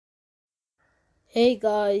Hey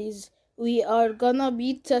guys, we are gonna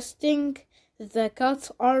be testing the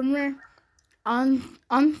cat's armor on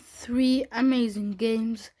three amazing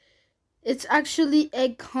games. It's actually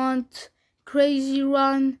Egg Hunt, Crazy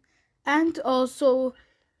Run, and also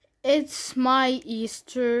it's my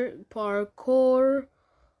Easter parkour,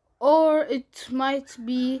 or it might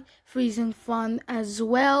be freezing fun as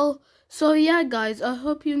well. So yeah guys, I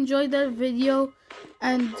hope you enjoyed that video,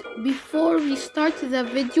 and before we start the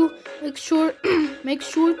video, make sure make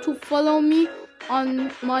sure to follow me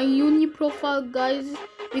on my uni profile guys,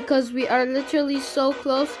 because we are literally so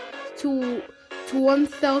close to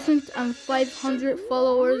 1500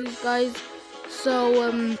 followers guys.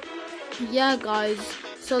 So yeah guys,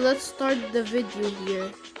 so let's start the video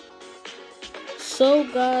here. So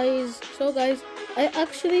guys, I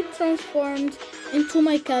actually transformed into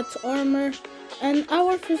my cat's armor, and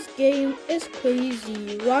our first game is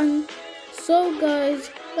Crazy Run. So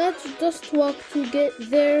guys, let's just walk to get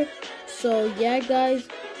there. So yeah guys,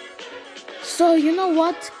 so you know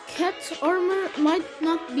what? Cat's armor might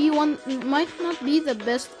not be the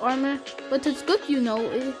best armor, but it's good, you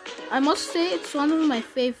know. I must say it's one of my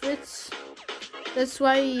favorites. That's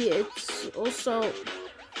why it's also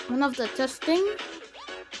one of the testing.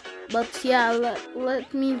 But yeah,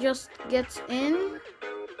 let me just get in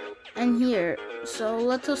and here. So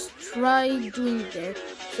let us try doing there.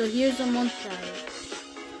 So here's a montage.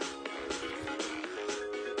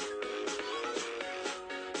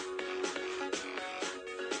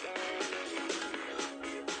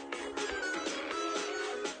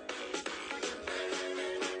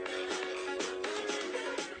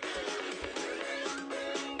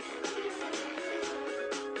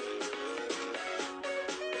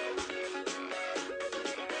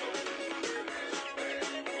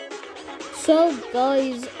 So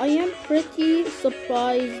guys, I am pretty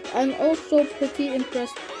surprised and also pretty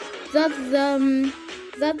impressed that the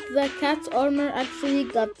cat's armor actually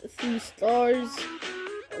got 3 stars.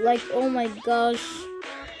 Like, oh my gosh,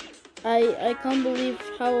 I can't believe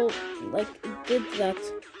how like it did that.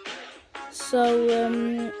 So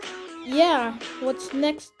yeah, what's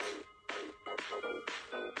next?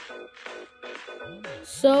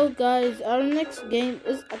 So guys, our next game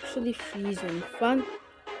is actually freezing fun.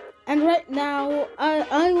 And right now,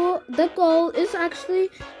 the goal is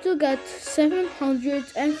actually to get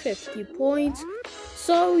 750 points.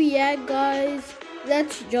 So yeah, guys,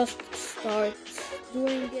 let's just start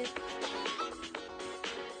doing it.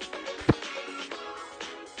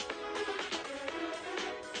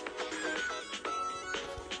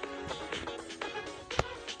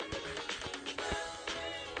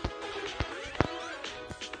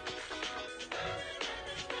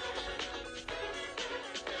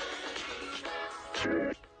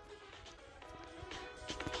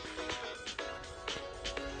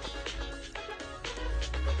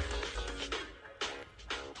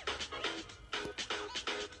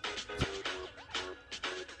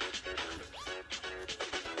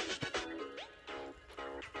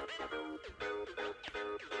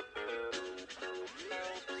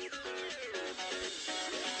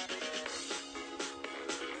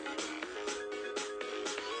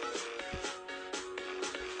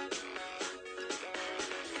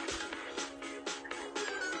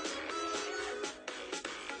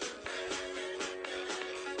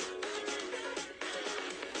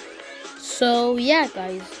 So yeah,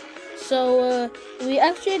 guys. So we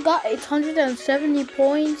actually got 870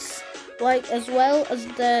 points, like as well as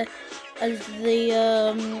the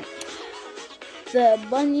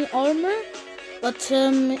bunny armor. But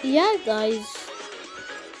yeah, guys.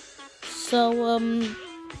 So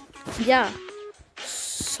yeah.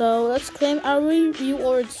 So let's claim our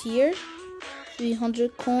rewards here.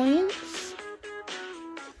 300 coins,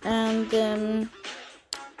 and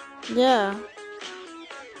yeah.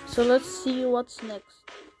 So let's see what's next.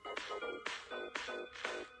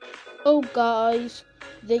 Oh guys,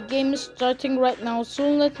 the game is starting right now, so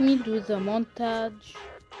let me do the montage.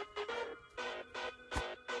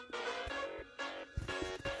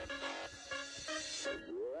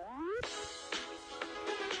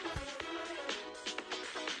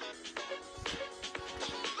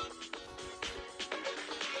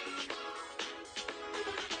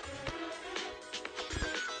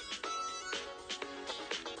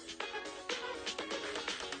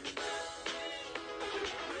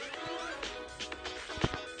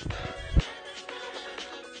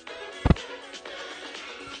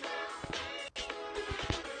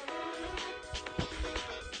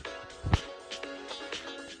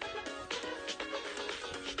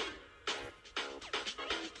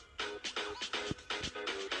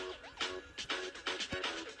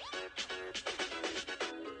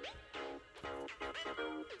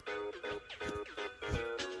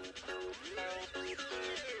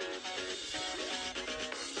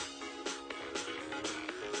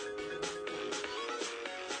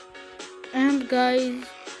 guys,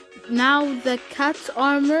 now the cat's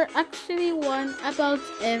armor actually won about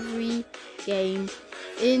every game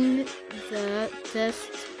in the test.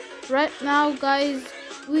 Right now, guys,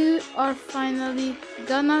 we are finally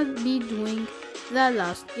gonna be doing the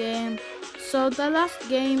last game. So the last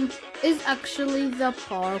game is actually the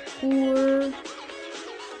parkour.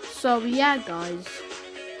 So yeah, guys,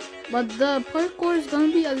 but the parkour is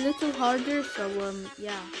gonna be a little harder, so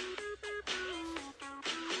yeah.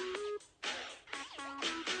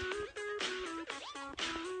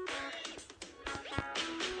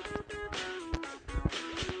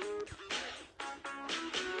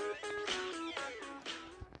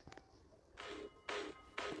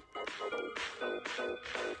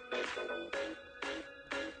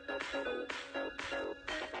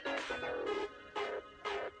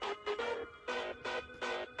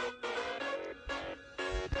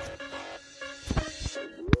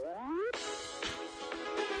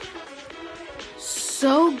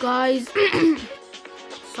 So guys,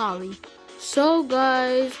 sorry. So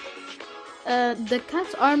guys, the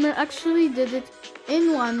cat's armor actually did it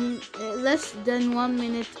in less than 1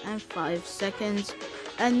 minute and 5 seconds,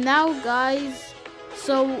 and now guys,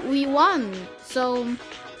 so we won. So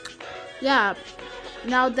yeah,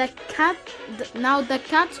 now the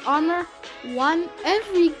cat's armor won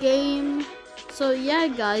every game. So yeah,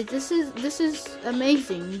 guys, this is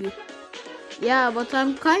amazing. Yeah, but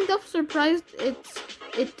I'm kind of surprised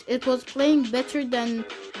it was playing better than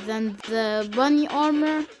the bunny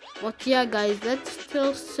armor. But yeah, guys, let's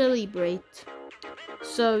still celebrate.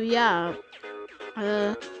 So yeah,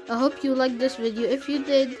 I hope you liked this video. If you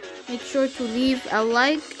did, make sure to leave a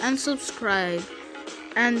like and subscribe.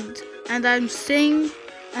 And I'm saying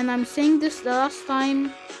this the last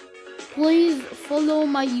time. Please follow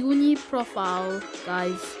my uni profile,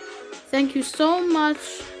 guys. Thank you so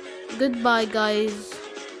much. Goodbye, guys.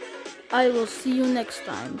 I will see you next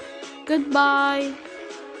time. Goodbye.